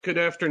Good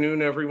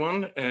afternoon,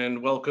 everyone,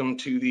 and welcome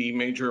to the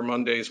Major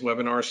Mondays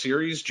webinar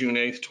series, June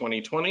 8th,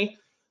 2020.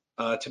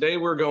 Today,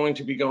 we're going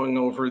to be going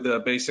over the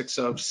basics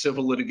of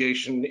civil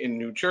litigation in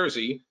New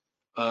Jersey,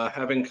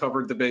 having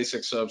covered the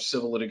basics of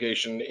civil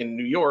litigation in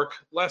New York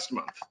last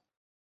month.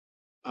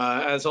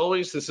 As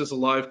always, this is a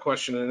live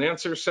question and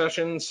answer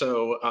session,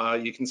 so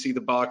you can see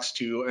the box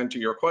to enter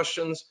your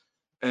questions.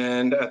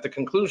 And at the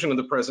conclusion of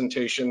the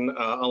presentation,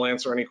 I'll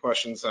answer any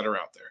questions that are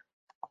out there.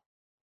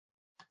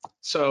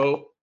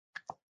 So,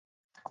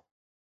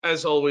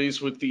 as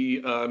always with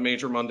the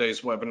Major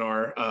Mondays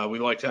webinar, we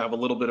like to have a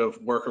little bit of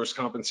workers'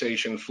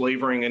 compensation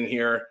flavoring in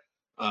here,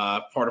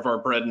 part of our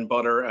bread and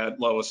butter at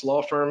Lois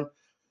Law Firm.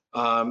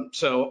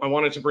 So I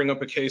wanted to bring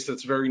up a case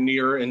that's very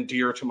near and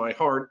dear to my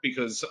heart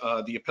because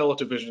the appellate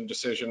division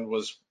decision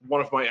was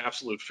one of my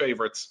absolute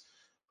favorites.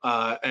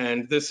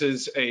 And this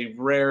is a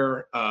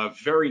rare,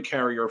 very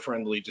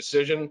carrier-friendly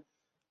decision.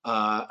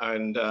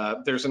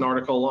 There's an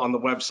article on the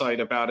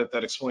website about it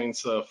that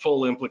explains the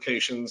full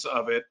implications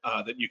of it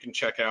that you can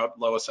check out,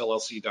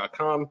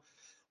 loisllc.com.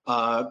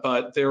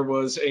 But there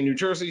was a New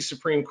Jersey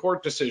Supreme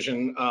Court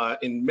decision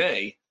in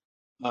May,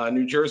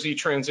 New Jersey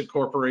Transit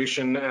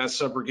Corporation as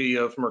subrogate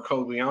of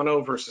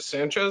Mercogliano versus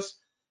Sanchez.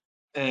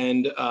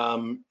 And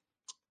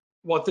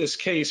what this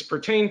case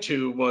pertained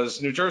to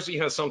was New Jersey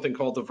has something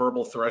called the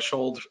verbal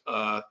threshold,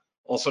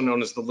 also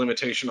known as the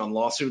limitation on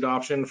lawsuit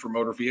option for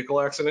motor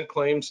vehicle accident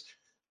claims.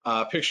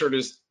 Pictured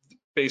as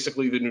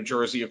basically the New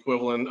Jersey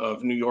equivalent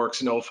of New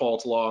York's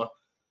no-fault law.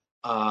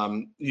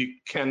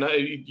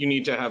 You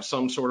need to have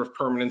some sort of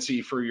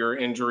permanency for your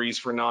injuries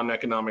for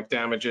non-economic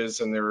damages,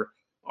 and there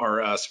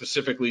are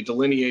specifically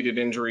delineated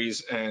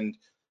injuries, and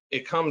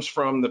it comes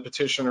from the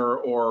petitioner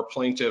or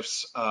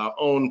plaintiff's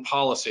own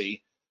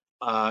policy.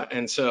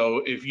 And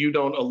so if you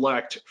don't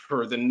elect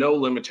for the no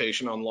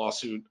limitation on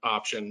lawsuit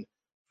option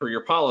for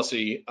your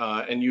policy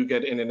and you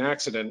get in an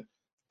accident,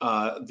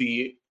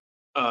 the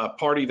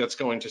party that's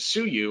going to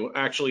sue you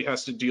actually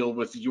has to deal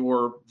with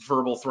your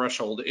verbal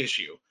threshold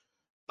issue.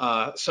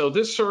 So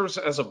this serves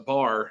as a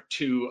bar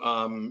to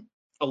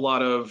a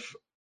lot of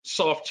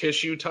soft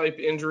tissue type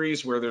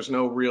injuries where there's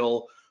no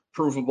real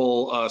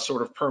provable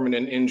sort of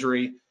permanent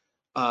injury.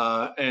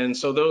 And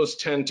so those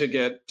tend to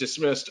get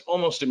dismissed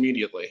almost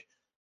immediately.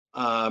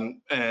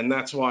 And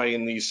that's why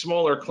in these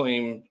smaller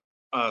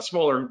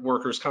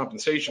workers'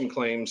 compensation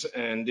claims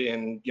and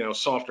in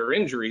softer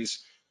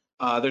injuries,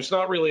 there's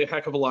not really a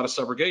heck of a lot of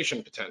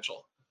subrogation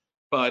potential.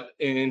 But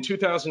in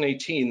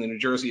 2018, the New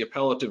Jersey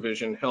Appellate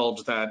Division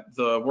held that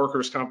the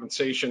workers'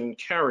 compensation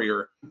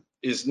carrier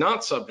is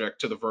not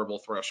subject to the verbal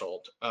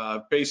threshold,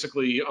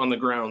 basically on the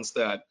grounds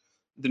that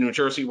the New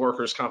Jersey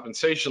workers'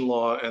 compensation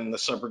law and the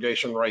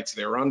subrogation rights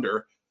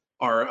thereunder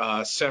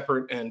are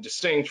separate and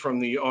distinct from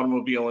the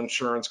Automobile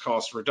Insurance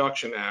Cost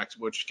Reduction Act,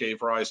 which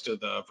gave rise to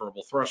the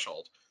verbal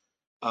threshold.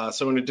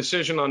 So in a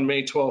decision on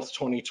May 12th,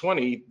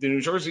 2020, the New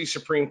Jersey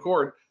Supreme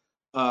Court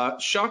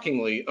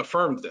shockingly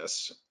affirmed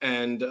this.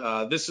 And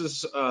this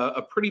is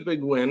a pretty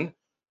big win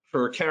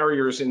for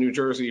carriers in New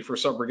Jersey for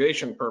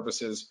subrogation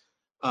purposes,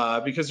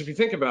 because if you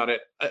think about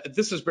it,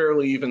 this is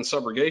barely even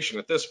subrogation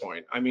at this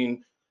point. I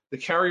mean, the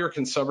carrier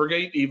can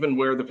subrogate even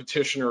where the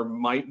petitioner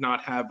might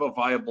not have a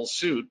viable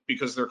suit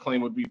because their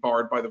claim would be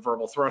barred by the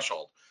verbal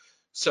threshold.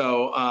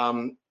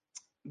 So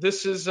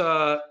this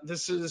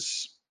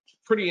is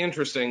pretty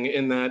interesting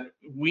in that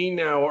we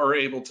now are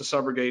able to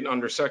subrogate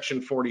under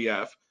Section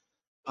 40F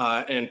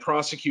and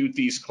prosecute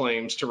these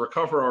claims to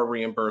recover our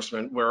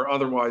reimbursement, where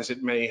otherwise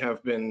it may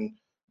have been,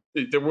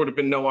 there would have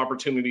been no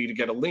opportunity to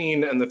get a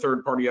lien and the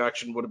third party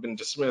action would have been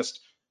dismissed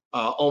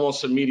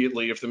almost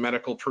immediately if the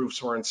medical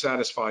proofs weren't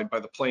satisfied by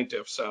the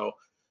plaintiff. So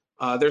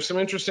there's some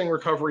interesting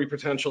recovery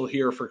potential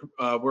here for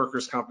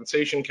workers'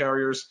 compensation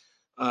carriers.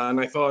 And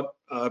I thought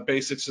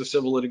basics of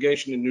civil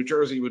litigation in New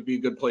Jersey would be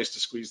a good place to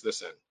squeeze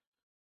this in.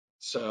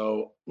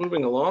 So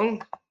moving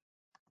along.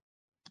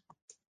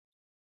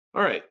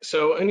 All right,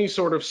 so any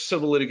sort of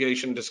civil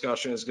litigation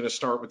discussion is going to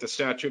start with the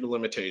statute of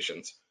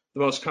limitations.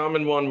 The most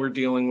common one we're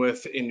dealing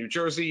with in New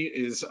Jersey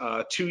is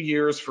 2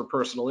 years for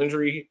personal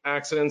injury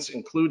accidents,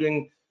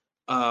 including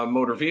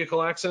motor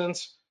vehicle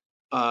accidents.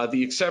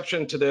 The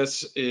exception to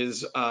this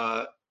is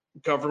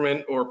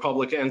government or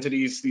public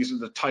entities. These are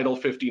the Title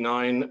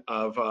 59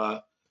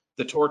 of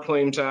the Tort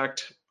Claims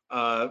Act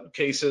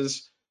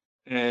cases.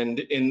 And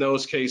in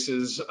those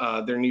cases,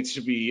 there needs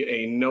to be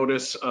a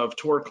notice of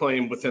tort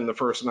claim within the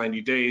first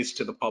 90 days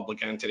to the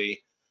public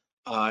entity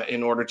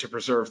in order to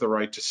preserve the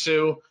right to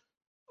sue.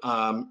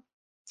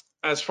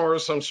 As far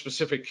as some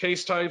specific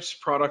case types,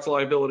 product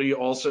liability,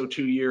 also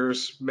 2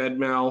 years, med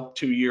mal,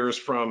 2 years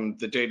from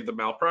the date of the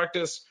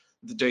malpractice,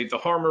 the date the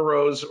harm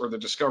arose, or the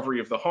discovery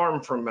of the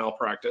harm from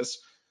malpractice.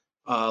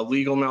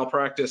 Legal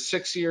malpractice,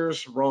 6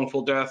 years,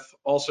 wrongful death,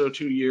 also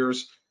 2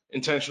 years,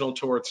 intentional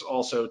torts,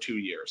 also 2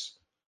 years.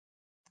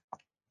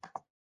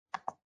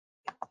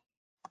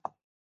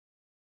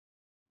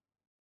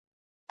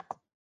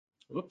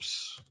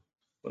 Whoops,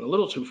 went a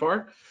little too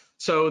far.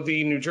 So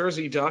the New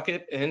Jersey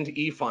docket and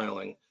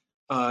e-filing.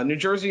 New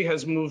Jersey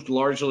has moved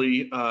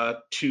largely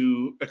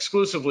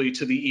exclusively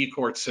to the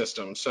e-court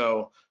system.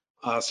 So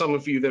some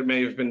of you that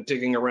may have been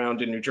digging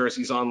around in New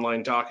Jersey's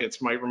online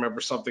dockets might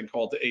remember something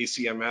called the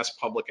ACMS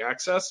Public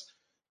Access.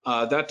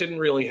 That didn't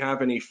really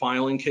have any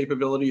filing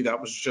capability.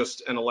 That was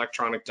just an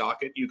electronic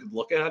docket you could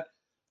look at.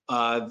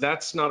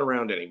 That's not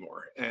around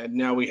anymore. And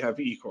now we have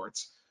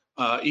e-courts.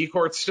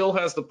 E-court still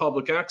has the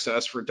public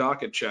access for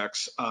docket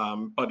checks,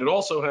 but it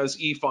also has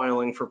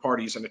e-filing for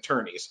parties and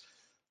attorneys.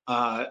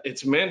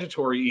 It's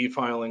mandatory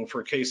e-filing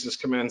for cases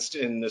commenced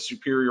in the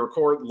Superior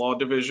Court, Law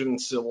Division,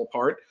 Civil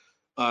Part.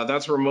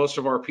 That's where most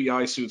of our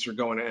PI suits are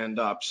going to end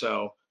up.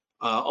 So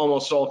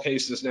almost all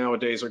cases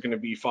nowadays are going to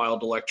be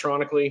filed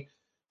electronically.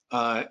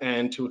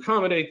 And to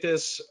accommodate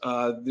this,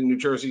 the New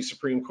Jersey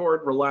Supreme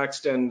Court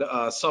relaxed and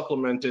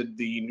supplemented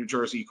the New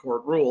Jersey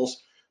court rules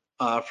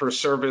for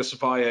service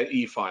via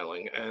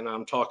e-filing. And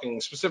I'm talking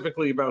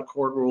specifically about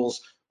court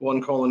rules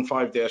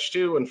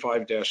 1:5-2 and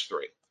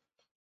 5-3.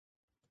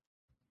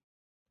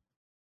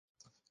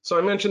 So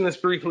I mentioned this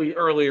briefly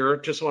earlier,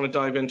 just want to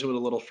dive into it a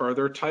little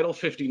further. Title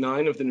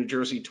 59 of the New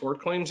Jersey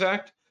Tort Claims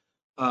Act.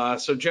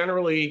 So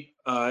generally,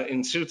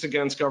 in suits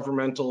against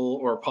governmental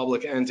or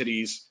public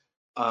entities,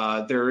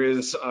 there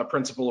is a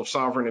principle of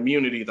sovereign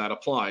immunity that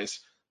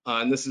applies.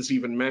 And this is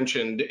even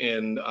mentioned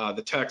in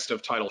the text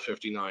of Title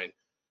 59.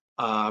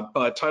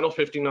 But Title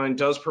 59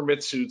 does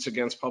permit suits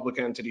against public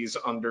entities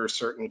under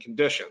certain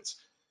conditions.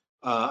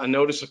 A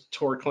notice of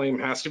tort claim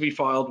has to be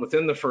filed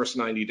within the first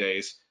 90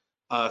 days.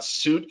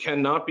 Suit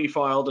cannot be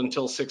filed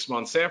until 6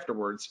 months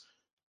afterwards,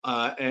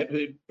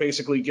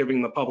 basically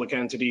giving the public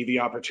entity the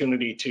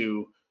opportunity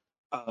to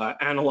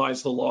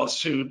analyze the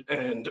lawsuit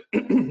and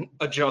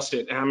adjust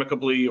it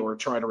amicably or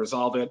try to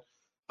resolve it,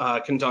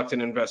 conduct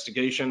an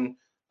investigation.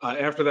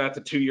 After that,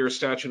 the 2-year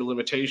statute of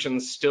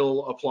limitations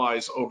still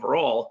applies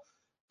overall.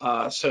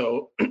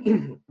 So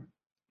in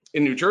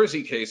New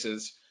Jersey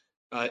cases,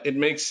 it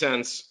makes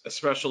sense,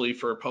 especially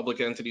for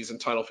public entities and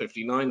Title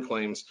 59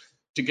 claims,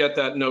 to get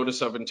that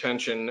notice of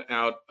intention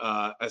out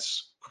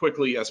as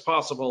quickly as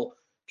possible,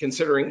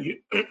 considering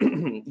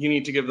you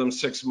need to give them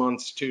 6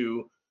 months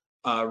to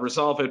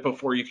resolve it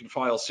before you can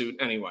file suit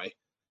anyway.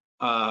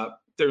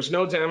 There's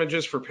no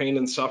damages for pain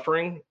and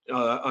suffering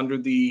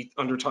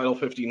under Title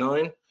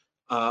 59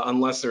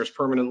 unless there's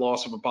permanent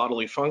loss of a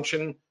bodily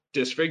function,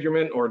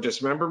 disfigurement or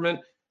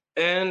dismemberment,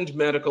 and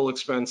medical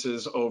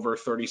expenses over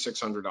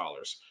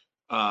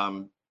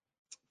 $3,600.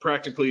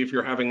 Practically, if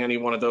you're having any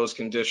one of those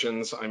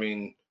conditions, I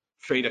mean,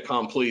 fait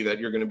accompli that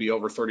you're going to be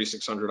over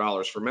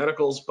 $3,600 for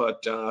medicals,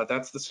 but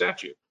that's the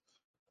statute.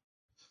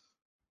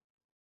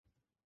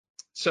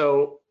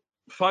 So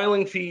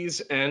filing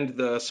fees and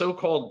the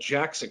so-called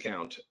JAX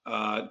account.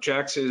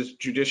 JAX is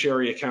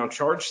Judiciary Account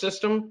Charge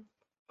System.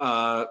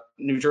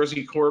 New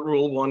Jersey Court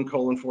Rule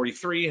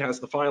 1:43 has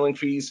the filing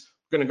fees.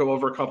 We're going to go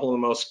over a couple of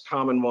the most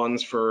common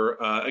ones for,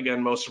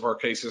 again, most of our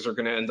cases are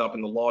going to end up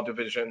in the Law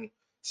Division,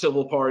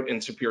 Civil Part,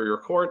 and Superior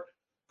Court.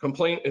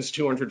 Complaint is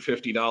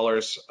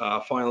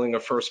 $250. Filing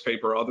a first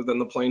paper other than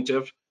the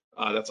plaintiff,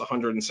 that's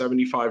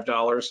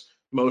 $175.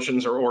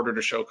 Motions or order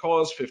to show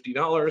cause,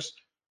 $50.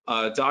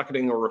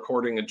 Docketing or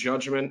recording a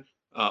judgment,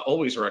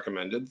 always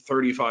recommended,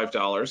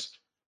 $35.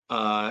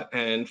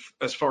 And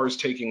as far as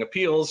taking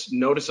appeals,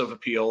 notice of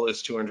appeal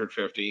is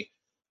 $250.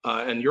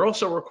 And you're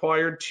also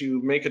required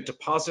to make a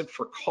deposit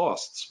for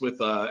costs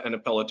with an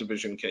appellate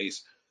division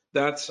case.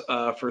 That's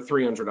for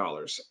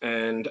 $300.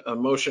 And a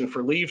motion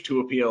for leave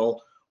to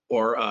appeal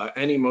or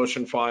any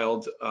motion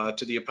filed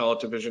to the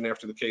appellate division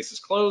after the case is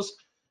closed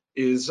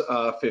is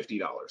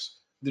 $50.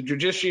 The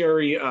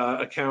Judiciary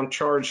Account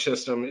Charge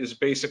System is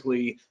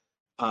basically,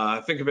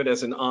 think of it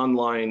as an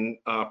online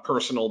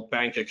personal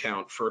bank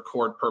account for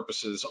court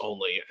purposes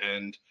only.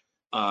 And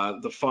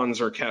the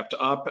funds are kept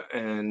up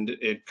and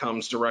it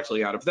comes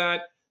directly out of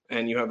that.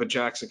 And you have a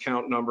JAX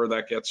account number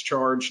that gets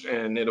charged,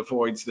 and it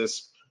avoids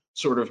this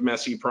sort of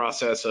messy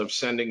process of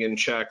sending in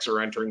checks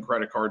or entering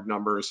credit card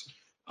numbers.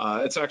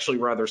 It's actually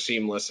rather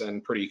seamless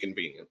and pretty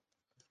convenient.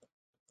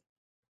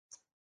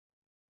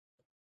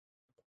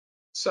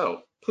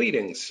 So,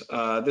 pleadings.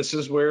 This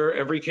is where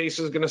every case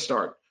is going to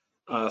start.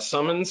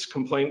 Summons,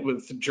 complaint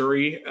with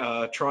jury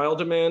trial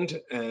demand,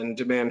 and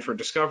demand for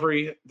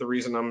discovery. The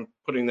reason I'm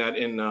putting that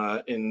in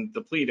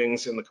the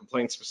pleadings, in the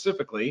complaint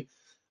specifically,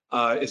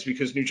 is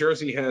because New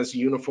Jersey has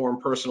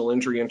uniform personal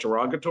injury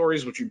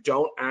interrogatories, which you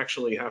don't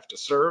actually have to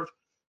serve,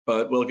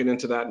 but we'll get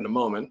into that in a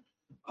moment.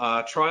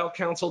 Trial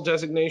counsel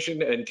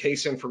designation and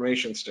case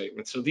information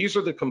statement. So these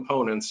are the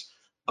components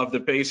of the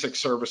basic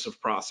service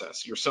of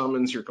process. Your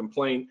summons, your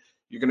complaint,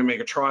 you're going to make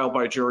a trial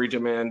by jury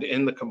demand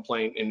in the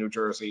complaint in New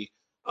Jersey,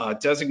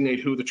 designate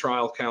who the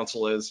trial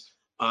counsel is,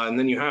 and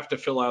then you have to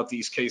fill out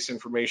these case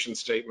information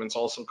statements,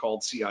 also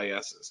called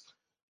CISs.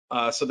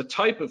 So the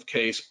type of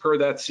case per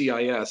that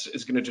CIS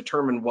is going to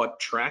determine what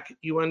track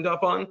you end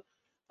up on.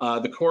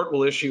 The court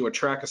will issue a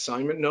track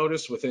assignment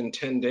notice within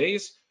 10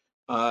 days.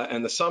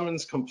 And the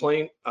summons,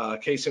 complaint,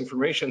 case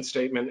information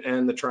statement,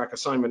 and the track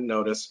assignment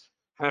notice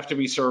have to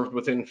be served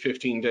within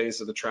 15 days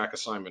of the track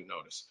assignment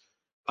notice.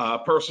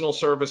 Personal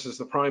service is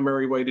the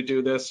primary way to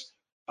do this.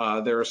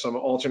 There are some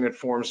alternate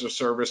forms of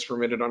service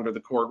permitted under the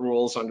court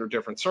rules under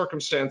different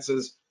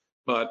circumstances,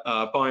 but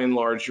by and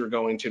large, you're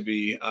going to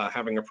be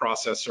having a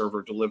process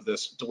server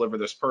deliver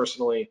this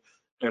personally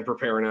and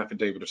prepare an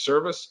affidavit of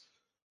service.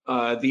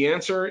 The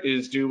answer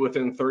is due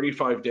within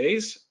 35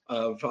 days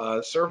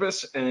of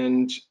service,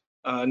 and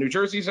New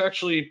Jersey is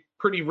actually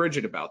pretty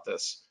rigid about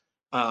this.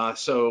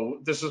 So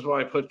this is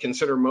why I put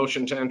consider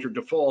motion to enter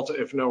default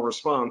if no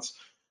response.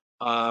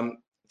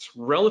 It's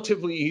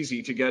relatively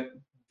easy to get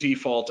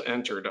default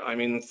entered. I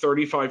mean,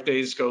 35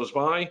 days goes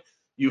by,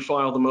 you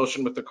file the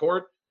motion with the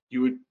court,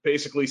 you would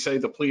basically say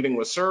the pleading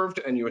was served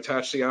and you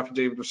attach the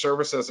affidavit of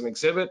service as an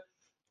exhibit,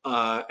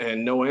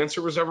 and no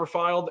answer was ever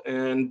filed,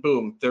 and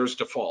boom, there's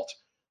default.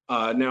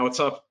 Now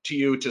it's up to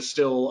you to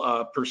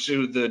still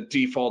pursue the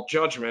default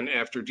judgment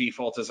after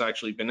default has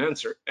actually been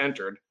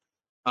entered.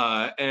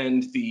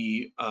 And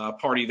the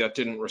party that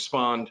didn't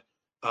respond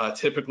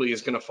typically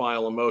is going to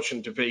file a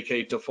motion to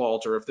vacate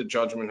default, or if the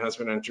judgment has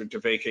been entered, to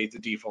vacate the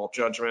default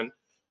judgment.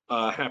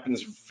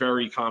 Happens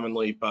very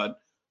commonly, but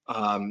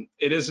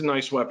it is a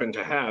nice weapon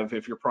to have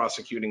if you're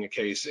prosecuting a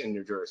case in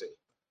New Jersey.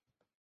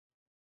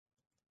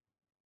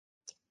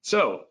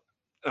 So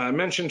I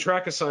mentioned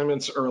track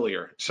assignments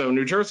earlier. So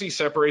New Jersey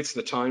separates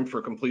the time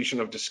for completion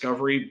of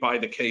discovery by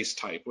the case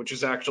type, which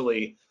is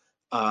actually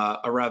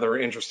a rather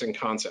interesting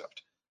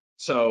concept.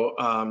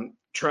 So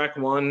track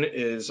 1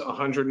 is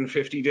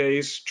 150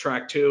 days,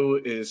 track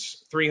 2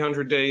 is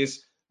 300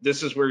 days.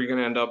 This is where you're going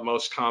to end up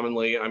most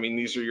commonly. I mean,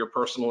 these are your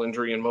personal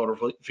injury and motor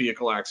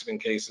vehicle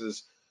accident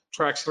cases.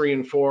 Tracks 3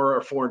 and 4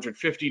 are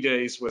 450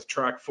 days, with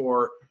track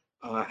 4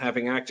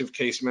 having active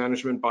case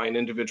management by an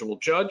individual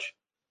judge.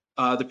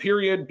 The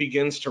period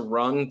begins to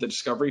run, the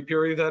discovery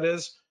period that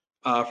is,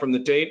 from the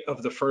date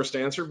of the first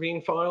answer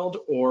being filed,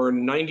 or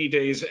 90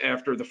 days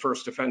after the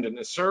first defendant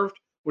is served,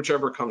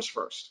 whichever comes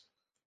first.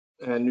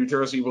 And New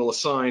Jersey will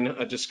assign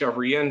a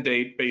discovery end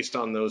date based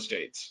on those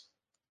dates.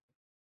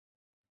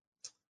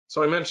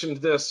 So I mentioned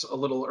this a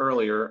little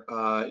earlier,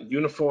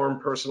 uniform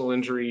personal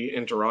injury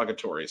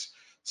interrogatories.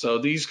 So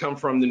these come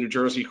from the New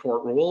Jersey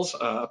Court Rules,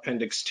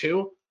 Appendix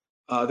 2.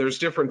 There's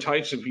different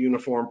types of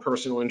uniform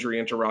personal injury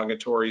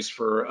interrogatories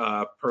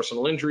for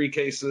personal injury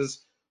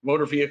cases,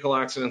 motor vehicle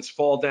accidents,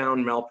 fall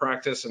down,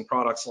 malpractice, and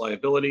products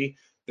liability.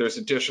 There's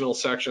additional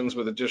sections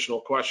with additional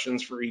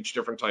questions for each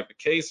different type of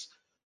case.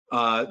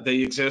 They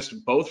exist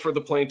both for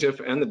the plaintiff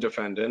and the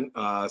defendant,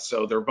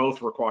 so they're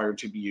both required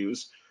to be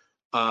used.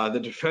 Once the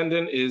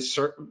defendant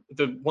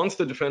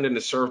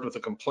is served with a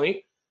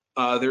complaint,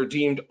 they're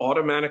deemed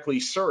automatically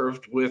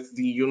served with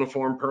the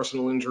uniform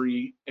personal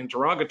injury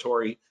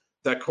interrogatory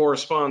that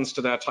corresponds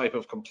to that type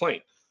of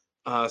complaint.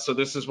 So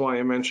this is why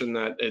I mentioned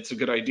that it's a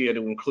good idea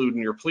to include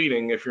in your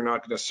pleading, if you're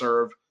not going to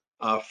serve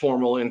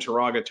formal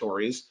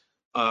interrogatories,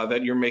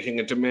 that you're making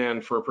a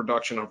demand for a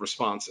production of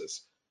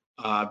responses,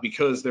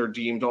 because they're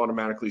deemed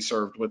automatically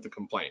served with the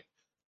complaint.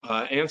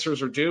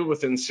 Answers are due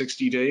within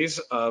 60 days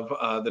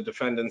of the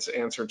defendant's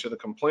answer to the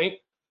complaint.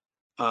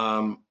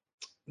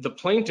 The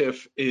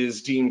plaintiff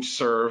is deemed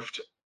served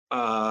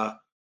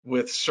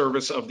with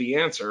service of the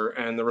answer,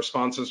 and the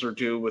responses are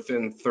due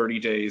within 30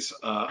 days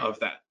of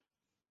that.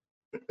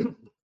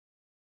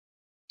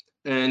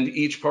 And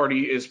each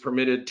party is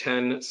permitted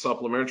 10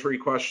 supplementary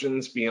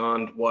questions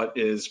beyond what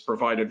is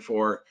provided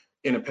for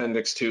in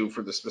Appendix 2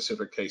 for the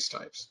specific case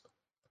types.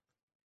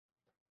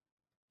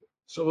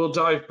 So we'll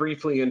dive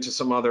briefly into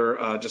some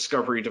other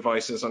discovery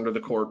devices under the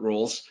court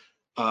rules.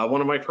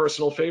 One of my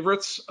personal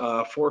favorites,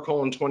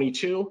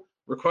 4:22,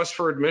 request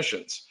for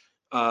admissions.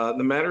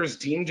 The matter is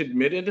deemed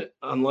admitted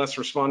unless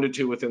responded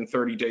to within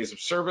 30 days of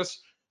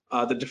service.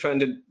 The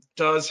defendant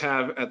does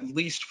have at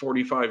least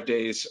 45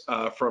 days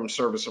from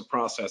service of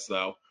process,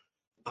 though.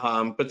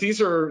 But these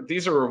are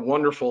a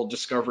wonderful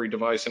discovery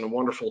device and a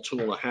wonderful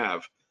tool to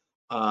have,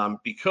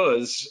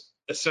 because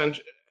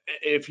essentially,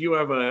 if you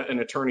have an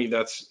attorney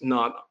that's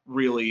not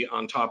really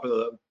on top of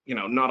the,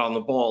 not on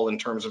the ball in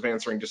terms of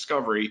answering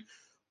discovery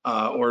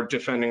or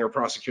defending or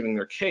prosecuting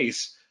their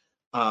case,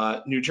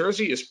 New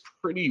Jersey is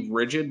pretty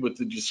rigid with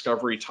the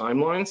discovery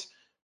timelines,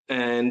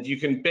 and you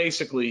can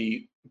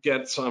basically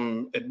get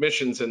some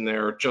admissions in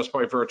there just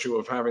by virtue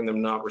of having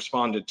them not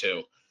responded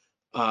to.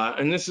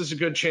 And this is a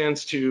good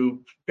chance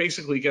to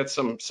basically get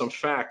some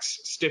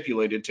facts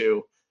stipulated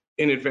to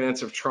in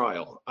advance of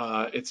trial.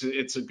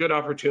 It's a good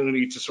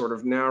opportunity to sort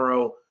of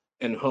narrow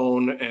and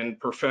hone and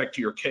perfect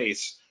your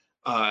case,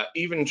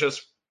 even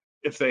just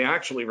if they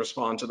actually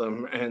respond to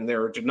them and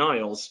there are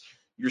denials,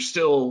 you're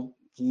still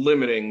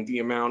limiting the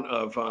amount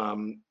of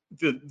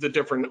the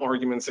different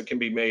arguments that can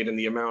be made and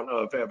the amount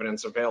of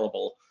evidence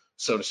available,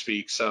 so to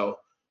speak. So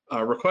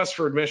request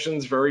for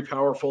admissions, very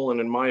powerful and,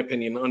 in my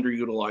opinion,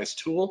 underutilized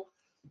tool.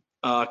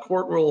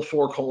 Court Rule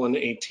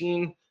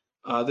 4:18.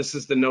 This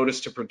is the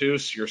notice to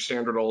produce, your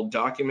standard old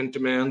document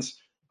demands.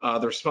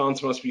 The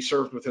response must be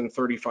served within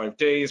 35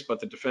 days, but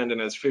the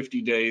defendant has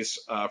 50 days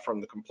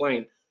from the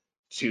complaint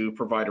to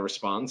provide a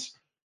response.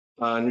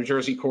 New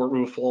Jersey Court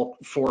Rule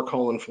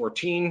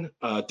 4:14,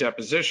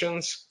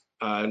 depositions.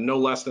 no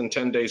less than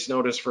 10 days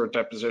notice for a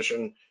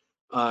deposition.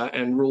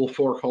 And Rule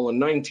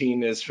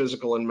 4:19 is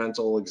physical and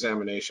mental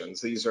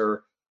examinations. These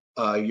are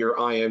your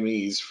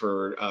IMEs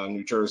for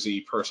New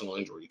Jersey personal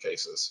injury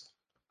cases.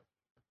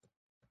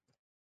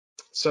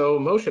 So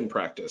motion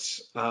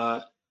practice.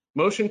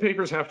 Motion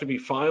papers have to be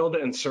filed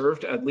and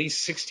served at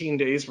least 16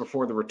 days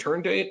before the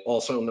return date,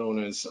 also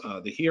known as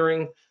the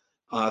hearing.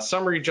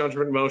 Summary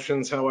judgment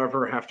motions,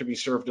 however, have to be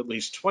served at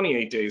least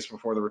 28 days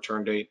before the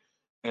return date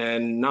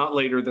and not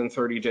later than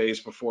 30 days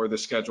before the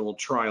scheduled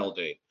trial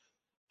date.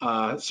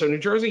 So New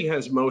Jersey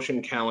has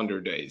motion calendar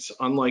days,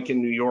 unlike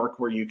in New York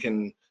where you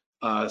can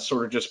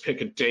sort of just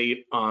pick a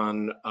date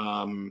on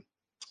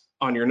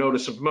your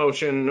notice of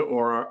motion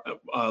or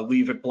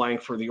leave it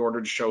blank for the order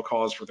to show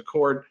cause for the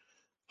court.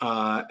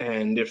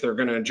 And if they're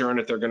going to adjourn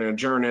it, they're going to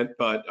adjourn it,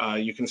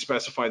 but you can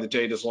specify the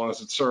date as long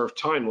as it's served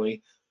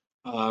timely.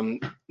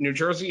 New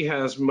Jersey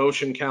has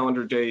motion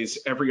calendar days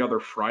every other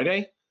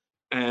Friday.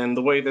 And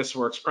the way this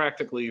works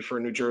practically for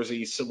New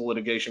Jersey civil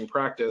litigation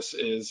practice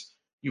is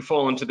you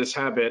fall into this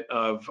habit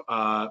of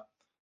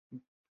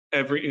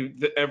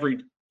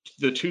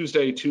the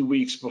Tuesday 2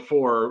 weeks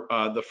before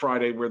the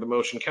Friday where the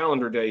motion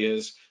calendar day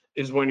is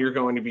when you're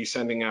going to be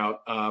sending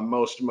out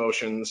most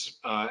motions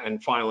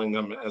and filing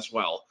them as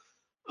well.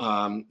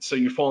 So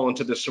you fall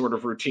into this sort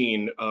of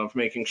routine of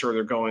making sure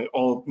they're going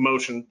all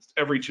motion.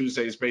 Every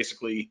Tuesday is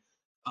basically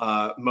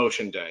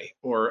motion day,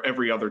 or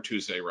every other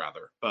Tuesday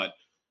rather, but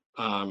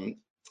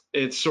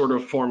it's sort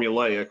of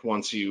formulaic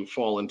once you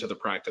fall into the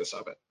practice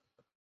of it.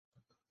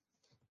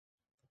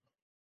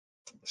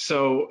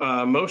 So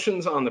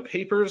motions on the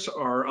papers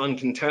are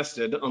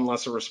uncontested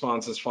unless a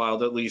response is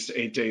filed at least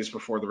 8 days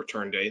before the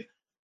return date.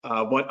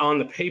 What on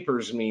the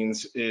papers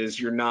means is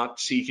you're not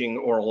seeking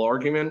oral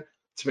argument.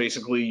 It's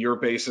basically your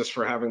basis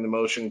for having the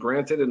motion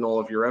granted, and all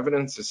of your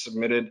evidence is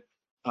submitted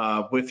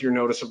with your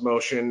notice of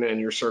motion and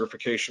your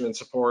certification and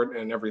support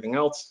and everything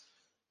else.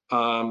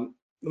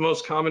 The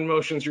most common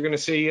motions you're going to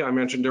see, I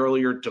mentioned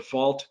earlier,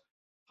 default,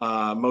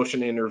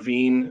 motion to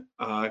intervene,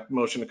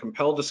 motion to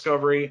compel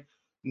discovery.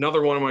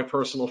 Another one of my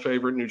personal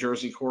favorite New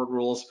Jersey court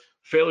rules,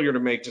 failure to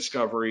make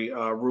discovery,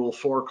 Rule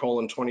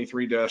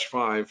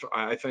 4:23-5.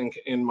 I think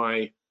in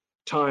my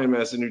time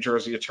as a New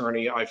Jersey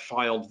attorney, I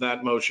filed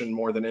that motion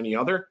more than any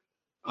other.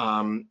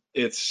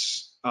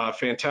 It's a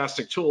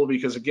fantastic tool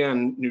because,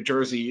 again, New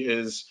Jersey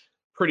is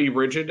pretty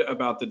rigid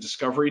about the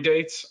discovery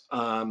dates.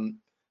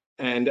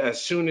 And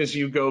as soon as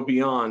you go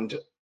beyond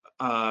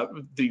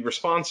the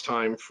response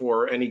time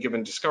for any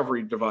given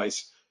discovery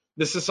device,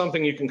 this is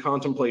something you can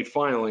contemplate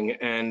filing,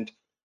 and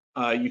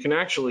you can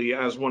actually,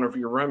 as one of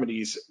your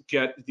remedies,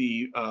 get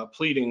the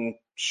pleading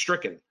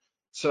stricken.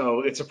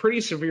 So it's a pretty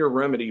severe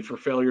remedy for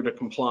failure to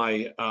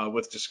comply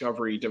with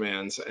discovery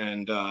demands,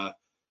 and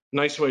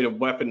nice way to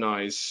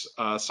weaponize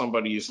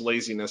somebody's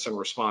laziness in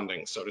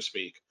responding, so to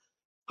speak.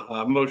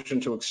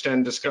 Motion to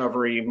extend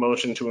discovery,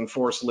 motion to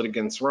enforce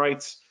litigants'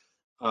 rights,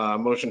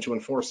 motion to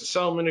enforce a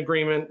settlement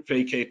agreement,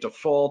 vacate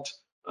default,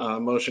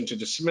 motion to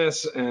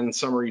dismiss, and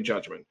summary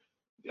judgment.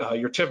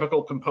 Your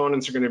typical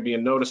components are going to be a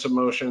notice of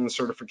motion,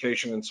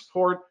 certification and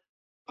support,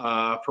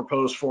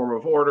 proposed form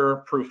of order,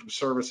 proof of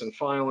service and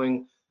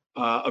filing,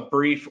 a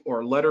brief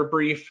or letter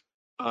brief,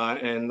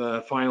 and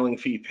the filing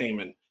fee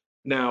payment.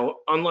 Now,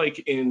 unlike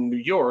in New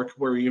York,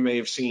 where you may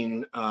have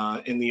seen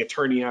in the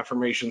attorney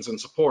affirmations and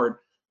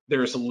support,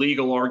 there's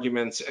legal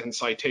arguments and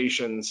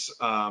citations,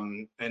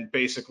 and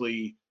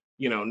basically,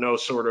 no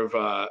sort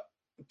of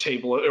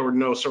table or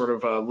no sort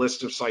of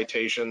list of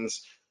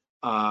citations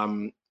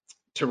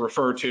to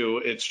refer to.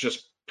 It's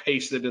just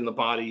pasted in the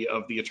body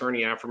of the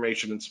attorney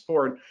affirmation and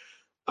support.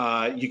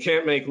 You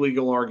can't make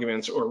legal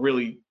arguments, or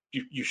really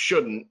you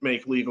shouldn't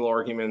make legal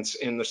arguments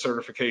in the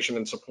certification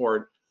and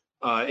support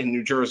in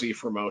New Jersey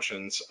for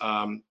motions.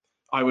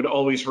 I would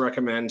always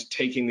recommend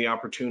taking the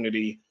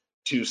opportunity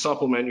to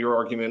supplement your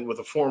argument with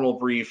a formal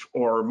brief,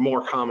 or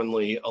more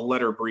commonly, a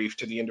letter brief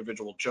to the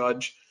individual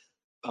judge.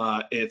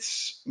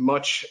 It's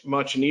much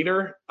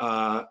neater,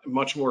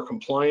 much more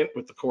compliant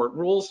with the court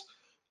rules,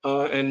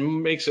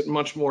 and makes it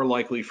much more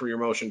likely for your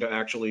motion to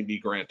actually be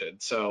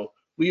granted. So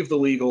leave the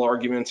legal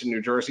arguments in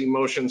New Jersey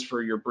motions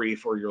for your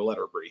brief or your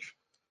letter brief.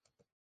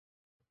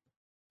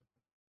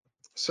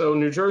 So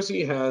New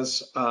Jersey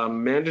has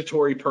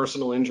mandatory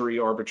personal injury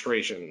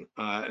arbitration,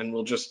 and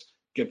we'll just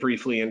get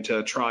briefly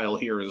into trial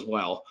here as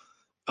well.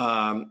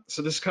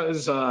 So this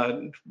is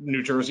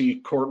New Jersey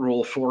Court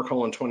Rule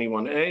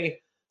 4:21A.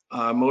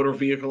 Motor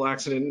vehicle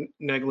accident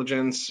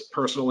negligence,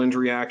 personal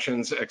injury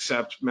actions,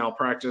 except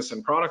malpractice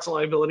and products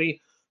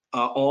liability,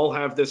 all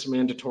have this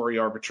mandatory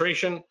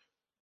arbitration.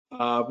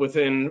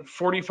 Within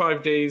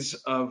 45 days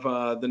of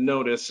the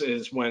notice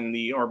is when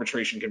the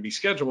arbitration can be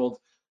scheduled.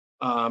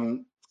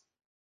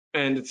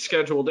 And it's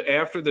scheduled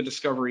after the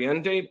discovery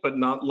end date, but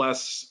not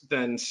later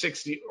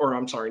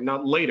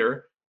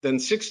than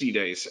 60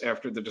 days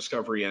after the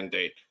discovery end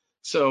date.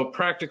 So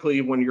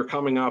practically, when you're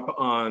coming up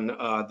on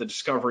the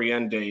discovery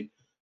end date,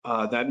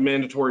 that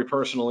mandatory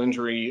personal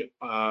injury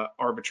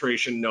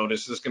arbitration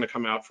notice is going to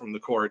come out from the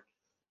court.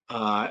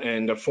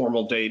 and a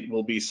formal date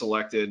will be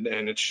selected,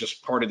 and it's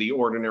just part of the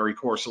ordinary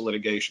course of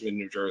litigation in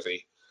New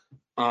Jersey.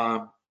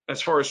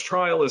 As far as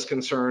trial is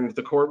concerned,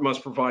 the court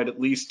must provide at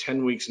least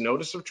 10 weeks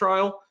notice of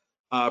trial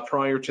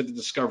prior to the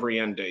discovery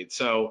end date.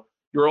 So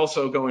you're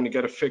also going to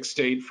get a fixed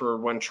date for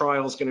when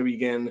trial is going to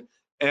begin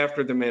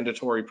after the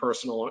mandatory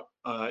personal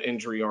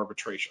injury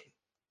arbitration.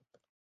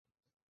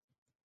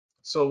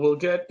 So we'll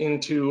get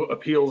into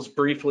appeals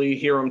briefly.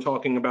 Here I'm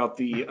talking about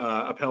the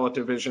appellate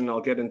division.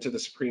 I'll get into the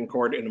Supreme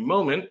Court in a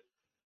moment.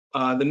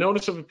 The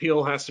notice of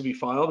appeal has to be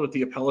filed with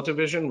the appellate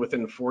division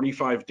within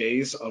 45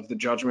 days of the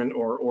judgment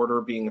or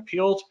order being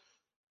appealed.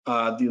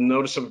 The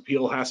notice of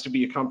appeal has to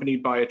be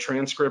accompanied by a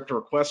transcript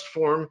request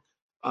form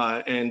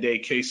and a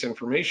case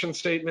information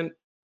statement.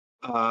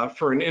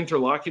 For an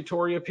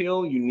interlocutory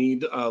appeal, you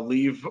need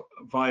leave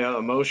via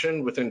a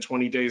motion within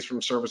 20 days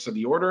from service of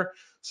the order.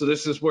 So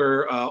this is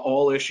where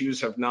all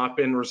issues have not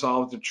been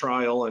resolved at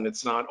trial, and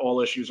it's not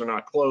all issues are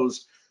not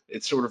closed.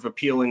 It's sort of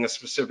appealing a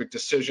specific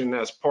decision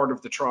as part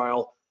of the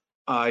trial.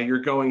 You're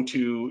going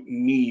to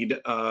need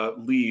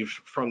leave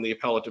from the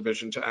appellate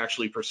division to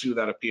actually pursue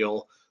that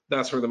appeal.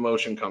 That's where the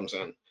motion comes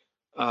in.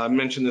 I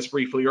mentioned this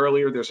briefly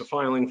earlier. There's a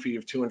filing fee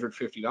of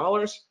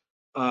 $250.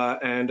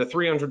 And a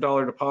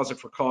 $300 deposit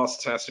for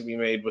costs has to be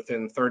made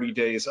within 30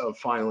 days of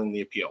filing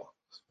the appeal.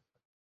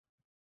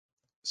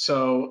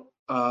 So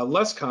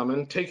less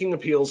common, taking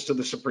appeals to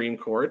the Supreme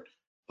Court.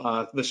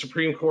 The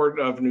Supreme Court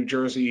of New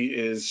Jersey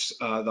is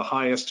the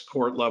highest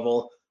court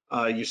level.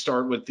 You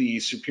start with the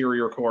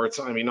superior courts.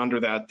 I mean, under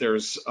that,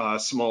 there's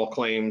small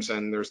claims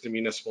and there's the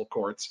municipal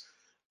courts.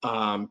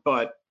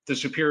 But the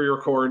Superior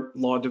Court,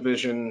 Law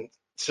Division,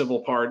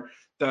 Civil Part,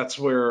 that's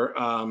where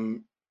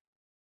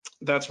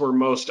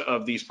most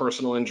of these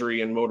personal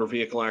injury and motor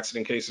vehicle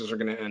accident cases are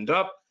going to end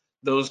up.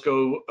 Those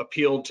go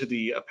appealed to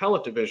the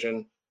appellate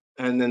division,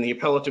 and then the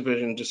appellate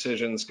division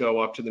decisions go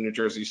up to the New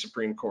Jersey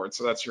Supreme Court.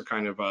 So that's your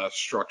kind of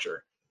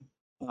structure.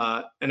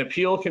 An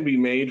appeal can be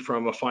made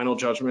from a final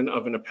judgment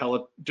of an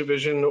appellate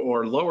division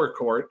or lower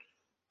court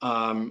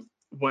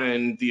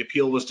when the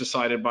appeal was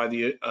decided by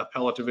the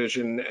appellate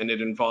division and it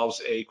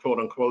involves a quote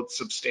unquote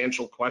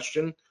substantial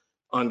question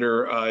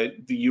under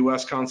the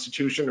US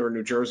Constitution or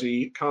New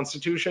Jersey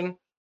Constitution.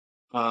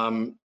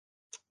 And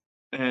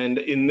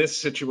in this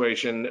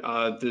situation,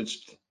 the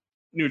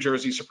New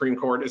Jersey Supreme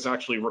Court is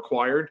actually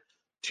required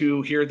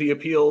to hear the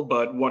appeal,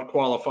 but what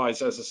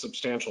qualifies as a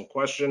substantial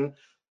question,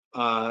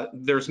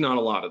 there's not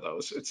a lot of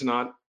those. It's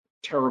not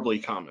terribly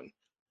common.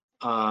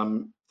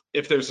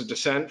 If there's a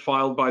dissent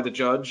filed by the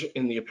judge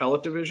in the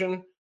appellate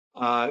division,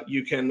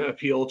 you can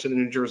appeal to the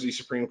New Jersey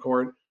Supreme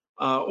Court,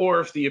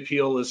 or if the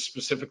appeal is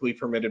specifically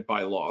permitted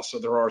by law. So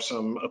there are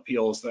some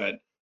appeals that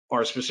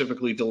are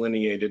specifically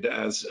delineated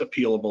as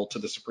appealable to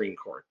the Supreme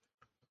Court.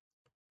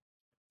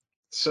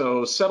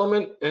 So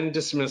settlement and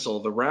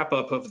dismissal, the wrap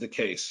up of the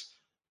case.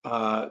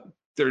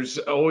 There's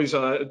always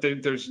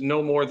there's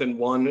no more than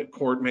one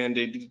court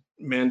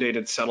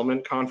mandated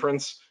settlement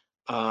conference.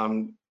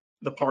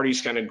 The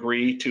parties can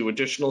agree to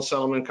additional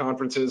settlement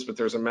conferences, but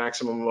there's a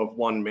maximum of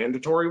one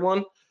mandatory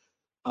one.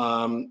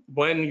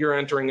 When you're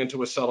entering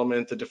into a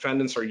settlement, the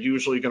defendants are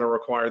usually going to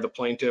require the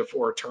plaintiff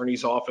or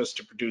attorney's office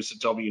to produce a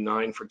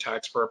W-9 for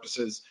tax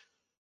purposes.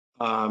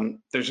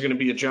 There's going to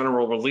be a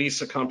general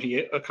release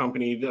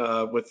accompanied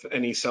with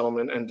any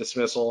settlement and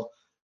dismissal,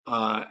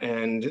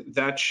 and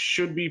that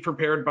should be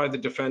prepared by the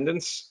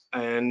defendants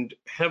and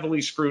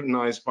heavily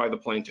scrutinized by the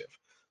plaintiff.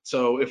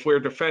 So if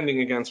we're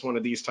defending against one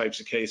of these types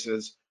of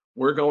cases,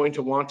 we're going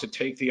to want to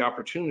take the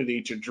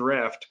opportunity to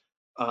draft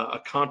a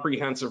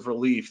comprehensive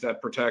relief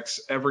that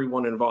protects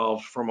everyone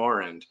involved from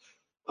our end.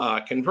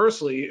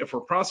 Conversely, if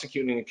we're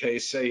prosecuting a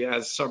case, say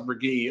as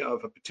subrogee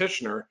of a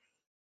petitioner,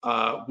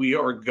 we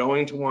are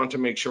going to want to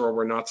make sure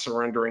we're not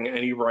surrendering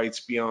any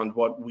rights beyond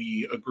what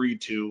we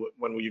agreed to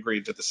when we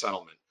agreed to the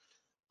settlement.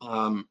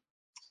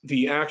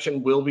 The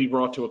action will be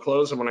brought to a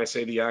close, and when I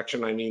say the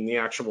action, I mean the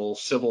actual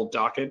civil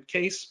docket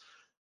case,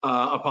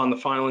 upon the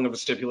filing of a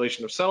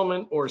stipulation of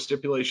settlement or a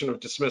stipulation of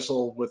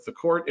dismissal with the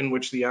court in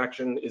which the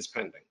action is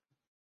pending.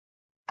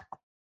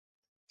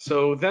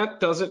 So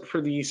that does it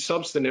for the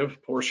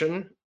substantive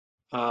portion.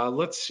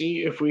 Let's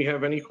see if we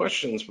have any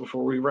questions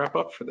before we wrap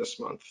up for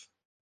this month.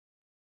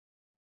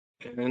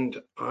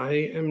 And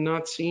I am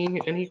not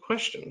seeing any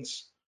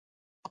questions.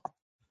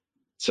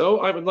 So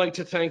I would like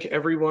to thank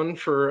everyone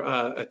for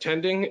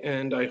attending,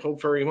 and I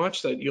hope very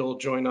much that you'll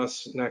join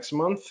us next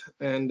month.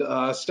 And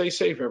stay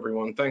safe,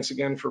 everyone. Thanks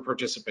again for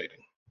participating.